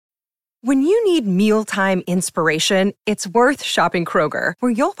When you need mealtime inspiration, it's worth shopping Kroger,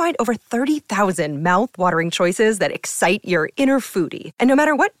 where you'll find over 30,000 mouth-watering choices that excite your inner foodie. And no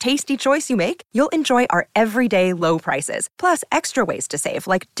matter what tasty choice you make, you'll enjoy our everyday low prices, plus extra ways to save,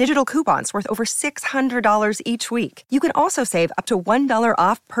 like digital coupons worth over $600 each week. You can also save up to $1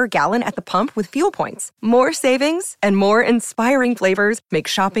 off per gallon at the pump with fuel points. More savings and more inspiring flavors make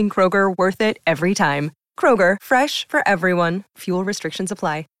shopping Kroger worth it every time. Kroger, fresh for everyone. Fuel restrictions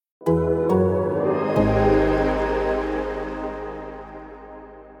apply. All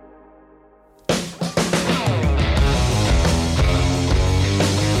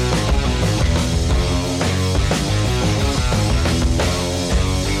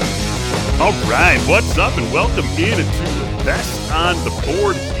right, what's up, and welcome in to the Best on the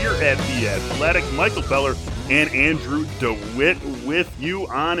Board here at The Athletic. Michael Beller and Andrew DeWitt with you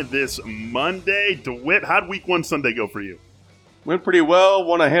on this Monday. DeWitt, how'd Week 1 Sunday go for you? Went pretty well,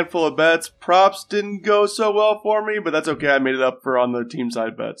 won a handful of bets. Props didn't go so well for me, but that's okay. I made it up for on the team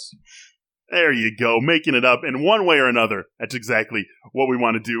side bets. There you go, making it up in one way or another. That's exactly what we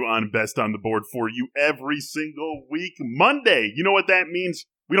want to do on Best on the Board for you every single week. Monday, you know what that means?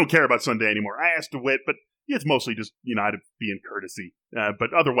 We don't care about Sunday anymore. I asked DeWitt, but it's mostly just, out of being courtesy.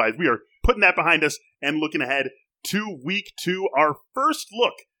 But otherwise, we are putting that behind us and looking ahead to Week 2, our first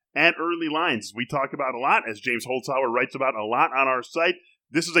look at early lines. We talk about a lot, as James Holzhauer writes about a lot on our site.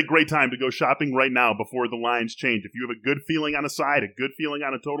 This is a great time to go shopping right now before the lines change. If you have a good feeling on a side, a good feeling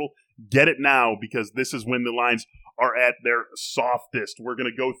on a total, get it now, because this is when the lines are at their softest. We're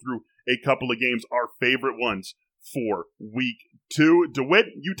going to go through a couple of games, our favorite ones for Week 2. DeWitt,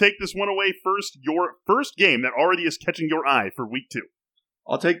 you take this one away first. Your first game that already is catching your eye for Week 2.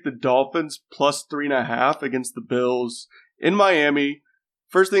 I'll take the Dolphins plus 3.5 against the Bills in Miami.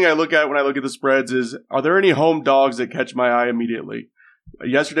 First thing I look at when I look at the spreads is, are there any home dogs that catch my eye immediately?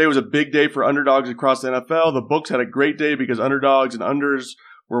 Yesterday was a big day for underdogs across the NFL. The books had a great day because underdogs and unders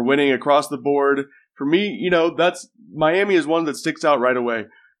were winning across the board. For me, that's Miami is one that sticks out right away.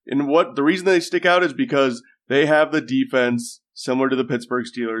 And the reason they stick out is because they have the defense similar to the Pittsburgh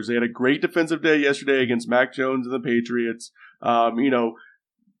Steelers. They had a great defensive day yesterday against Mac Jones and the Patriots.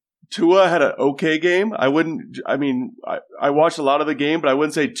 Tua had an okay game. I watched a lot of the game, but I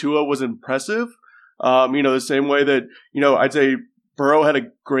wouldn't say Tua was impressive. The same way that, I'd say Burrow had a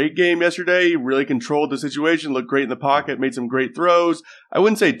great game yesterday. He really controlled the situation, looked great in the pocket, made some great throws. I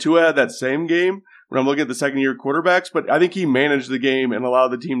wouldn't say Tua had that same game when I'm looking at the second-year quarterbacks, but I think he managed the game and allowed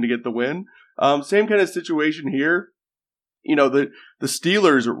the team to get the win. Same kind of situation here. The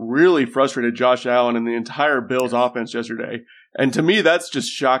Steelers really frustrated Josh Allen and the entire Bills offense yesterday. And to me, that's just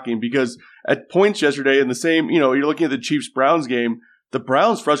shocking because at points yesterday in the same, you're looking at the Chiefs-Browns game, the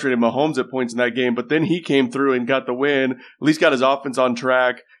Browns frustrated Mahomes at points in that game, but then he came through and got the win, at least got his offense on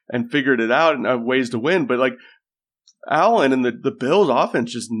track and figured it out and have ways to win. But Allen and the Bills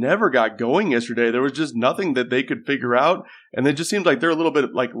offense just never got going yesterday. There was just nothing that they could figure out. And it just seems like they're a little bit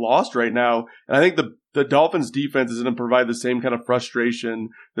lost right now. And I think the Dolphins defense is going to provide the same kind of frustration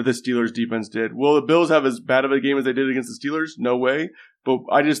that the Steelers defense did. Will the Bills have as bad of a game as they did against the Steelers? No way. But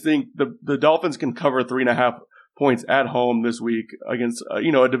I just think the Dolphins can cover 3.5 points at home this week against, a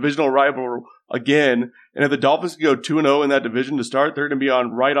divisional rival again. And if the Dolphins can go 2-0 in that division to start, they're going to be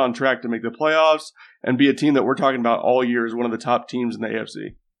right on track to make the playoffs and be a team that we're talking about all year as one of the top teams in the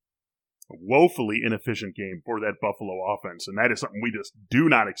AFC. A woefully inefficient game for that Buffalo offense, and that is something we just do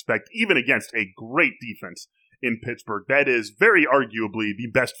not expect, even against a great defense in Pittsburgh. That is very arguably the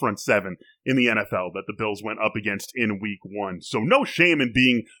best front seven in the NFL that the Bills went up against in Week 1. So no shame in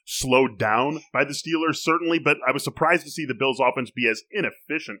being slowed down by the Steelers, certainly, but I was surprised to see the Bills offense be as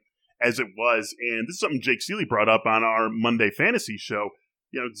inefficient as it was. And this is something Jake Seeley brought up on our Monday Fantasy show.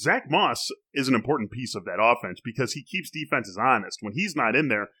 Zach Moss is an important piece of that offense because he keeps defenses honest. When he's not in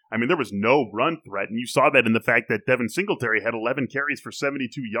there, there was no run threat, and you saw that in the fact that Devin Singletary had 11 carries for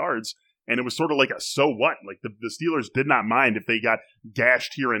 72 yards, and it was sort of like a so what? The Steelers did not mind if they got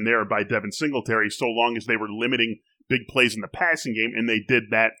gashed here and there by Devin Singletary so long as they were limiting big plays in the passing game, and they did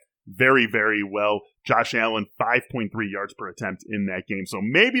that very, very well. Josh Allen, 5.3 yards per attempt in that game. So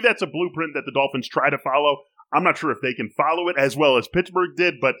maybe that's a blueprint that the Dolphins try to follow. I'm not sure if they can follow it as well as Pittsburgh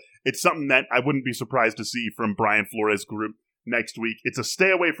did, but it's something that I wouldn't be surprised to see from Brian Flores' group next week. It's a stay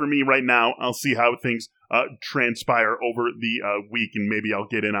away for me right now. I'll see how things transpire over the week, and maybe I'll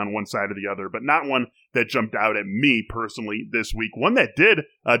get in on one side or the other, but not one that jumped out at me personally this week. One that did,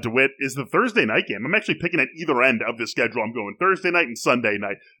 DeWitt, is the Thursday night game. I'm actually picking at either end of the schedule. I'm going Thursday night and Sunday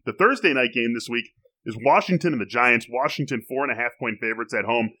night. The Thursday night game this week is Washington and the Giants. Washington 4.5-point favorites at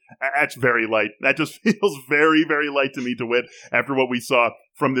home. That's very light. That just feels very, very light to me, DeWitt, after what we saw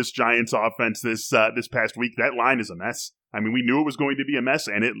from this Giants offense this past week. That line is a mess. I mean, we knew it was going to be a mess,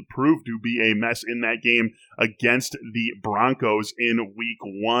 and it proved to be a mess in that game against the Broncos in week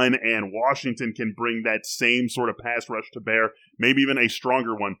 1, and Washington can bring that same sort of pass rush to bear, maybe even a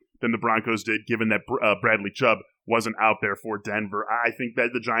stronger one than the Broncos did, given that Bradley Chubb wasn't out there for Denver. I think that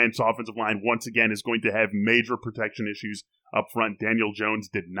the Giants' offensive line, once again, is going to have major protection issues up front. Daniel Jones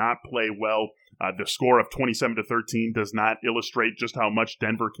did not play well. The score of 27-13 does not illustrate just how much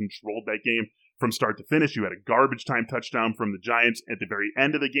Denver controlled that game from start to finish. You had a garbage time touchdown from the Giants at the very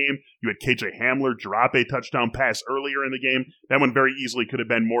end of the game. You had KJ Hamler drop a touchdown pass earlier in the game. That one very easily could have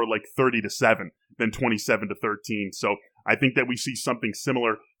been more like 30-7 than 27-13. So I think that we see something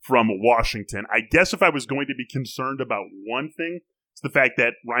similar from Washington. I guess if I was going to be concerned about one thing, it's the fact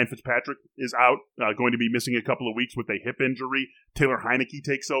that Ryan Fitzpatrick is out, going to be missing a couple of weeks with a hip injury. Taylor Heineke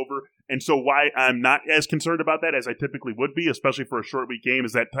takes over. And so why I'm not as concerned about that as I typically would be, especially for a short week game,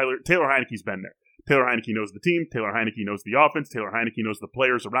 is that Taylor Heineke's been there. Taylor Heineke knows the team. Taylor Heineke knows the offense. Taylor Heineke knows the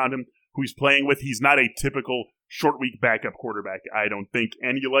players around him who he's playing with. He's not a typical short week backup quarterback, I don't think.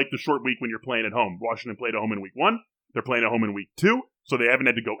 And you like the short week when you're playing at home. Washington played at home in week 1. They're playing at home in week 2, so they haven't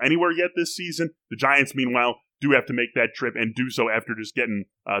had to go anywhere yet this season. The Giants, meanwhile, do have to make that trip and do so after just getting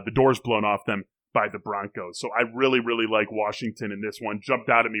the doors blown off them by the Broncos. So I really, really like Washington in this one. Jumped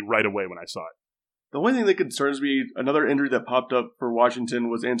out at me right away when I saw it. The only thing that concerns me, another injury that popped up for Washington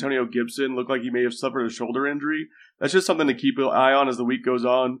was Antonio Gibson. Looked like he may have suffered a shoulder injury. That's just something to keep an eye on as the week goes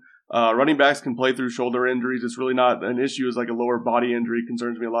on. Running backs can play through shoulder injuries. It's really not an issue as like a lower body injury.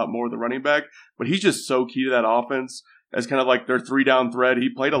 Concerns me a lot more than running back. But he's just so key to that offense as kind of like their 3-down thread. He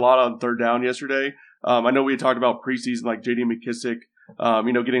played a lot on third down yesterday. I know we had talked about preseason like J.D. McKissick,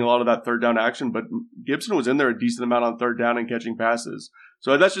 getting a lot of that third down action. But Gibson was in there a decent amount on third down and catching passes.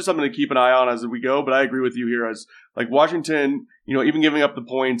 So that's just something to keep an eye on as we go. But I agree with you here as like Washington, even giving up the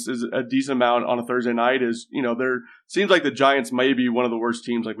points is a decent amount on a Thursday night is, there seems like the Giants may be one of the worst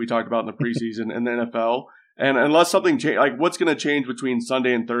teams like we talked about in the preseason in the NFL. And unless something like what's going to change between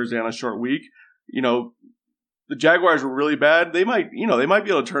Sunday and Thursday on a short week, the Jaguars were really bad. They might be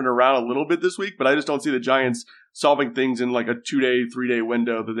able to turn it around a little bit this week, but I just don't see the Giants solving things in like a 2-day, 3-day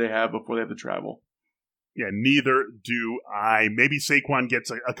window that they have before they have to travel. Yeah, neither do I. Maybe Saquon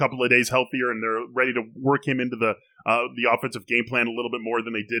gets a couple of days healthier and they're ready to work him into the offensive game plan a little bit more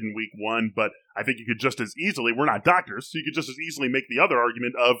than they did in week 1. But I think you could just as easily, we're not doctors, so you could just as easily make the other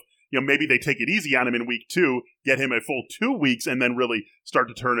argument of, maybe they take it easy on him in week 2, get him a full 2 weeks, and then really start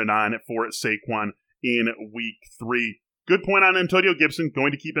to turn it on for Saquon in week 3. Good point on Antonio Gibson.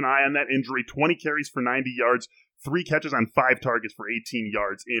 Going to keep an eye on that injury. 20 carries for 90 yards. 3 catches on 5 targets for 18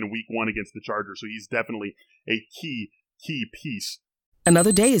 yards in week 1 against the Chargers. So he's definitely a key piece.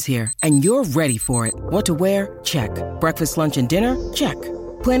 Another day is here, and you're ready for it. What to wear? Check. Breakfast, lunch, and dinner? Check.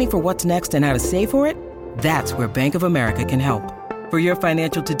 Planning for what's next and how to save for it? That's where Bank of America can help. For your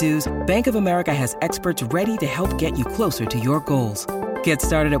financial to-dos, Bank of America has experts ready to help get you closer to your goals. Get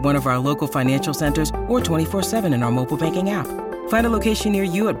started at one of our local financial centers or 24/7 in our mobile banking app. Find a location near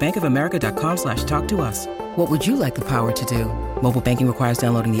you at bankofamerica.com/talktous. What would you like the power to do? Mobile banking requires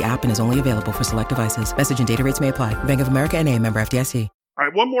downloading the app and is only available for select devices. Message and data rates may apply. Bank of America N.A., member FDIC. All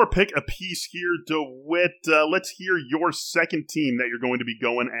right, one more pick apiece here, DeWitt. Let's hear your second team that you're going to be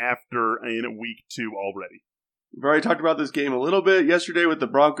going after in week 2 already. We've already talked about this game a little bit yesterday with the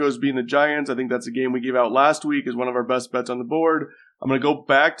Broncos beating the Giants. I think that's a game we gave out last week as one of our best bets on the board. I'm going to go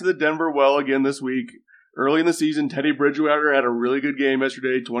back to the Denver well again this week. Early in the season, Teddy Bridgewater had a really good game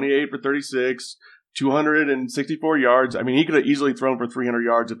yesterday, 28 for 36, 264 yards. I mean, he could have easily thrown for 300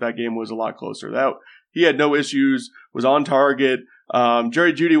 yards if that game was a lot closer. He had no issues, was on target.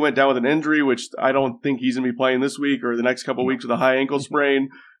 Jerry Jeudy went down with an injury, which I don't think he's going to be playing this week or the next couple of weeks with a high ankle sprain.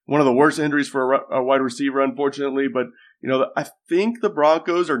 One of the worst injuries for a wide receiver, unfortunately. But, I think the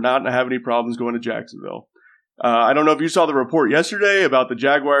Broncos are not going to have any problems going to Jacksonville. I don't know if you saw the report yesterday about the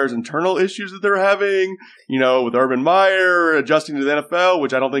Jaguars' internal issues that they're having, with Urban Meyer adjusting to the NFL,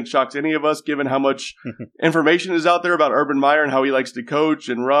 which I don't think shocks any of us given how much information is out there about Urban Meyer and how he likes to coach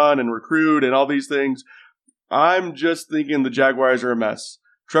and run and recruit and all these things. I'm just thinking the Jaguars are a mess.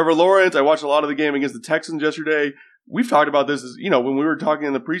 Trevor Lawrence, I watched a lot of the game against the Texans yesterday. We've talked about this as, when we were talking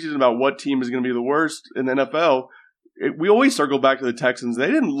in the preseason about what team is going to be the worst in the NFL, we always circle back to the Texans. They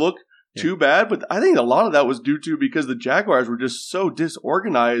didn't look too bad, but I think a lot of that was due to because the Jaguars were just so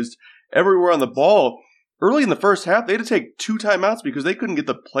disorganized everywhere on the ball. Early in the first half, they had to take 2 timeouts because they couldn't get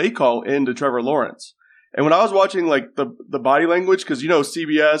the play call into Trevor Lawrence. And when I was watching like the body language, because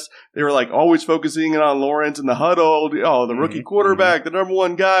CBS, they were like always focusing in on Lawrence in the huddle. Oh, the rookie quarterback, the number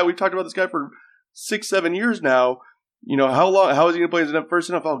one guy. We've talked about this guy for 6-7 years now. How is he going to play his first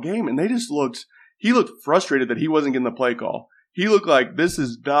NFL game? And he looked frustrated that he wasn't getting the play call. He looked like, this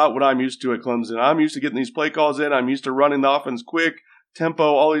is not what I'm used to at Clemson. I'm used to getting these play calls in. I'm used to running the offense quick, tempo,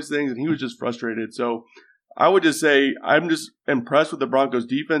 all these things. And he was just frustrated. So I would just say I'm just impressed with the Broncos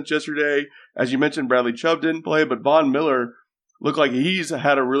defense yesterday. As you mentioned, Bradley Chubb didn't play, but Von Miller looked like he's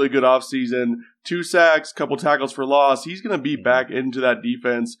had a really good offseason. 2 sacks, couple tackles for loss. He's going to be back into that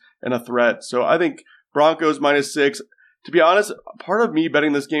defense and a threat. So I think Broncos -6. To be honest, part of me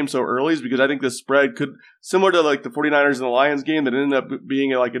betting this game so early is because I think this spread could, similar to like the 49ers and the Lions game that ended up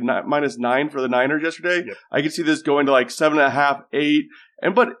being like a -9 for the Niners yesterday. Yep. I could see this going to like 7.5, 8.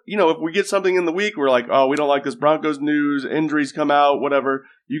 But if we get something in the week, we're like, oh, we don't like this Broncos news, injuries come out, whatever.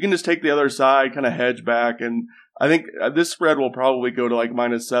 You can just take the other side, kind of hedge back. And I think this spread will probably go to like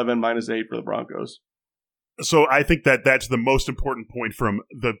 -7, -8 for the Broncos. So I think that's the most important point from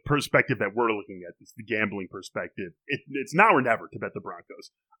the perspective that we're looking at, the gambling perspective. It's now or never to bet the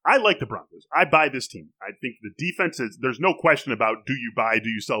Broncos. I like the Broncos. I buy this team. I think the defense there's no question about do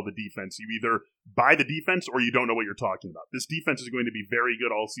you sell the defense. You either buy the defense or you don't know what you're talking about. This defense is going to be very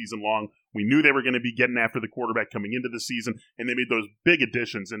good all season long. We knew they were going to be getting after the quarterback coming into the season, and they made those big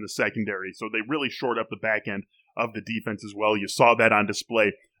additions in the secondary. So they really shored up the back end of the defense as well. You saw that on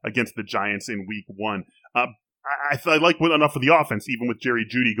display against the Giants in week 1. I like enough of the offense, even with Jerry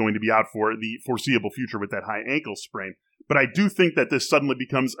Jeudy going to be out for the foreseeable future with that high ankle sprain. But I do think that this suddenly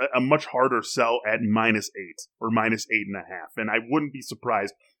becomes a much harder sell at -8 or -8.5. And I wouldn't be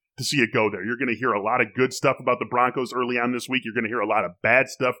surprised to see it go there. You're going to hear a lot of good stuff about the Broncos early on this week. You're going to hear a lot of bad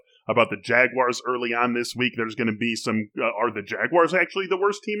stuff about the Jaguars early on this week. There's going to be some, are the Jaguars actually the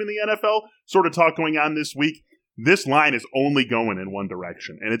worst team in the NFL? Sort of talk going on this week. This line is only going in one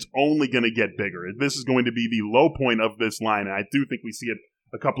direction, and it's only going to get bigger. This is going to be the low point of this line, and I do think we see it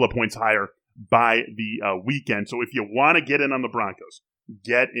a couple of points higher by the weekend. So if you want to get in on the Broncos,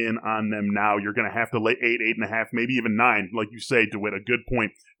 get in on them now. You're going to have to lay 8, 8.5, maybe even 9, like you say, DeWitt. A good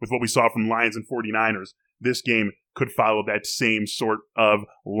point with what we saw from Lions and 49ers. This game could follow that same sort of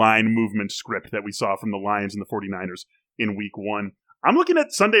line movement script that we saw from the Lions and the 49ers in week 1. I'm looking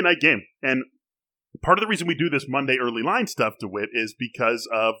at Sunday night game, and part of the reason we do this Monday early line stuff, DeWitt, is because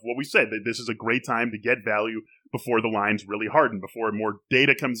of what we said, that this is a great time to get value before the lines really harden, before more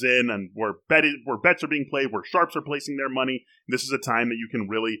data comes in and where bets are being played, where sharps are placing their money. This is a time that you can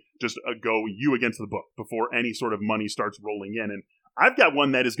really just go you against the book before any sort of money starts rolling in. And I've got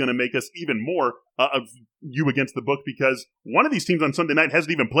one that is going to make us even more of you against the book, because one of these teams on Sunday night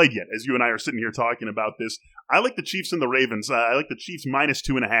hasn't even played yet, as you and I are sitting here talking about this. I like the Chiefs and the Ravens. I like the Chiefs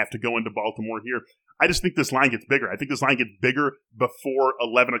 -2.5 to go into Baltimore here. I just think this line gets bigger. I think this line gets bigger before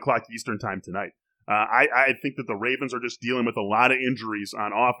 11 o'clock Eastern time tonight. I think that the Ravens are just dealing with a lot of injuries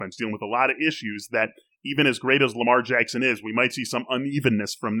on offense, dealing with a lot of issues that even as great as Lamar Jackson is, we might see some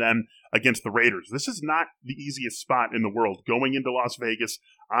unevenness from them against the Raiders. This is not the easiest spot in the world, going into Las Vegas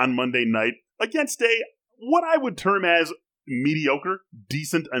on Monday night against what I would term as mediocre,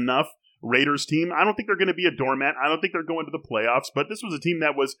 decent enough Raiders team. I don't think they're going to be a doormat. I don't think they're going to the playoffs, but this was a team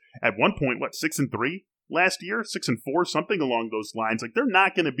that was at one point, 6-3 last year, 6-4, something along those lines. Like, they're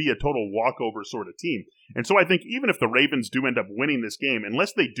not going to be a total walkover sort of team. And so I think even if the Ravens do end up winning this game,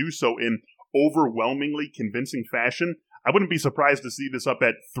 unless they do so in overwhelmingly convincing fashion, I wouldn't be surprised to see this up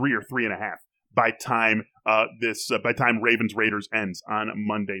at 3 or 3.5 by time Ravens Raiders ends on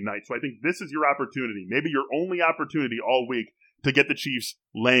Monday night. So I think this is your opportunity, maybe your only opportunity all week, to get the Chiefs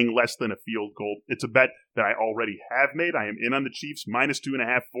laying less than a field goal. It's a bet that I already have made. I am in on the Chiefs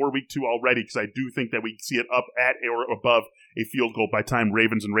 -2.5 for week 2 already, because I do think that we see it up at or above a field goal by time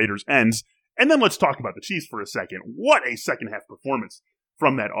Ravens and Raiders ends. And then let's talk about the Chiefs for a second. What a second half performance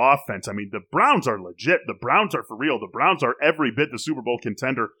from that offense. I mean, the Browns are legit. The Browns are for real. The Browns are every bit the Super Bowl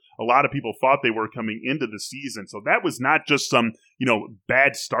contender a lot of people thought they were coming into the season. So that was not just some,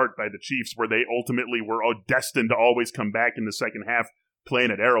 bad start by the Chiefs where they ultimately were destined to always come back in the second half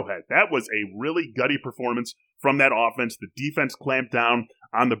playing at Arrowhead. That was a really gutty performance from that offense. The defense clamped down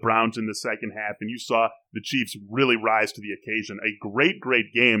on the Browns in the second half, and you saw the Chiefs really rise to the occasion. A great,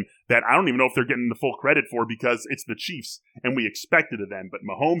 great game that I don't even know if they're getting the full credit for, because it's the Chiefs, and we expected of them. But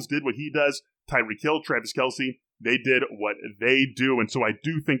Mahomes did what he does. Tyreek Hill, Travis Kelce, they did what they do. And so I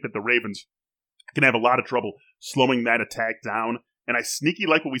do think that the Ravens can have a lot of trouble slowing that attack down. And I sneaky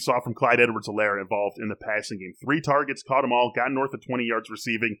like what we saw from Clyde Edwards-Helaire involved in the passing game. 3 targets, caught them all, got north of 20 yards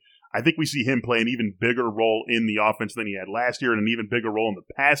receiving. I think we see him play an even bigger role in the offense than he had last year and an even bigger role in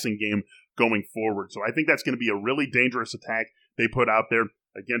the passing game going forward. So I think that's going to be a really dangerous attack they put out there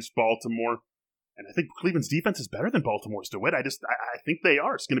against Baltimore. And I think Cleveland's defense is better than Baltimore's, DeWitt. I think they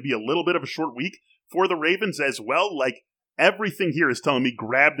are. It's going to be a little bit of a short week for the Ravens as well. Like, everything here is telling me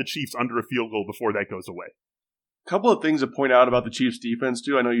grab the Chiefs under a field goal before that goes away. A couple of things to point out about the Chiefs defense,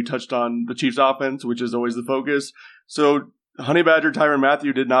 too. I know you touched on the Chiefs offense, which is always the focus. So, Honey Badger Tyrann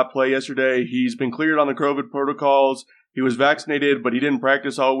Mathieu did not play yesterday. He's been cleared on the COVID protocols. He was vaccinated, but he didn't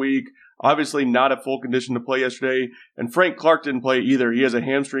practice all week. Obviously not at full condition to play yesterday. And Frank Clark didn't play either. He has a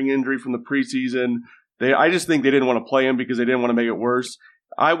hamstring injury from the preseason. I just think they didn't want to play him because they didn't want to make it worse.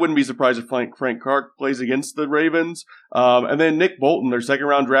 I wouldn't be surprised if Frank Clark plays against the Ravens. And then Nick Bolton, their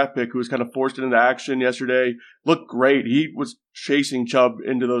second-round draft pick, who was kind of forced into action yesterday, looked great. He was chasing Chubb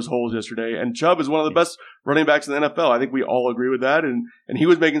into those holes yesterday. And Chubb is one of the best running backs in the NFL. I think we all agree with that. And he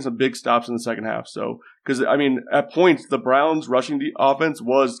was making some big stops in the second half. So, because, I mean, at points, the Browns' rushing offense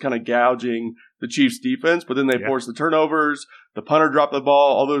was kind of gouging the Chiefs' defense, but then they forced the turnovers. The punter dropped the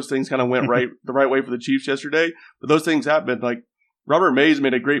ball. All those things kind of went the right way for the Chiefs yesterday. But those things happened. Like, Robert Mays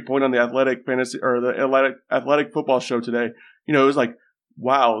made a great point on the Athletic Football Show today. You know, it was like,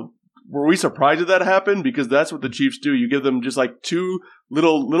 wow, were we surprised that that happened? Because that's what the Chiefs do. You give them just like two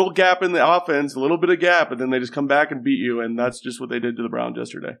little gap in the offense, a little bit of gap, and then they just come back and beat you. And that's just what they did to the Browns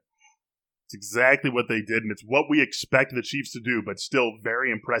yesterday. It's exactly what they did, and it's what we expect the Chiefs to do, but still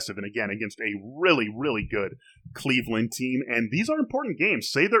very impressive. And again, against a really, really good Cleveland team. And these are important games.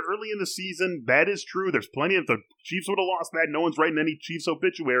 Say they're early in the season. That is true. There's plenty of the Chiefs would have lost that. No one's writing any Chiefs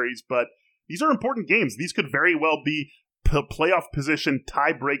obituaries, but these are important games. These could very well be playoff position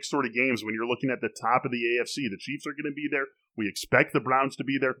tie-break sort of games when you're looking at the top of the AFC. The Chiefs are going to be there. We expect the Browns to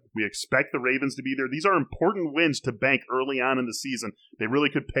be there. We expect the Ravens to be there. These are important wins to bank early on in the season. They really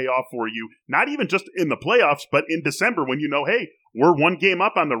could pay off for you, not even just in the playoffs, but in December when you know, hey, we're one game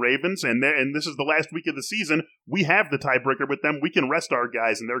up on the Ravens, and this is the last week of the season. We have the tiebreaker with them. We can rest our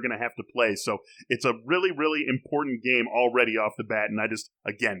guys, and they're going to have to play. So it's a really, really important game already off the bat. And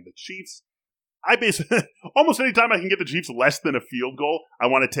again, the Chiefs, I basically, almost any time I can get the Chiefs less than a field goal, I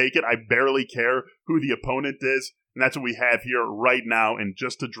want to take it. I barely care who the opponent is. And that's what we have here right now. And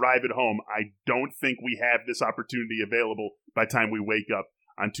just to drive it home, I don't think we have this opportunity available by the time we wake up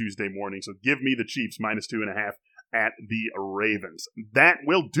on Tuesday morning. So give me the Chiefs -2.5 at the Ravens. That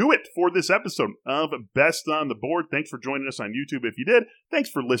will do it for this episode of Best on the Board. Thanks for joining us on YouTube if you did. Thanks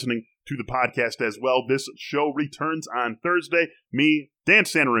for listening to the podcast as well. This show returns on Thursday. Me, Dan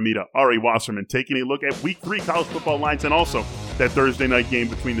Santaramita, Ari Wasserman, taking a look at Week 3 college football lines and also that Thursday night game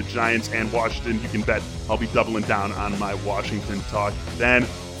between the Giants and Washington. You can bet I'll be doubling down on my Washington talk then.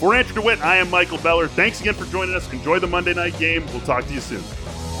 For Andrew DeWitt, I am Michael Beller. Thanks again for joining us. Enjoy the Monday night game. We'll talk to you soon.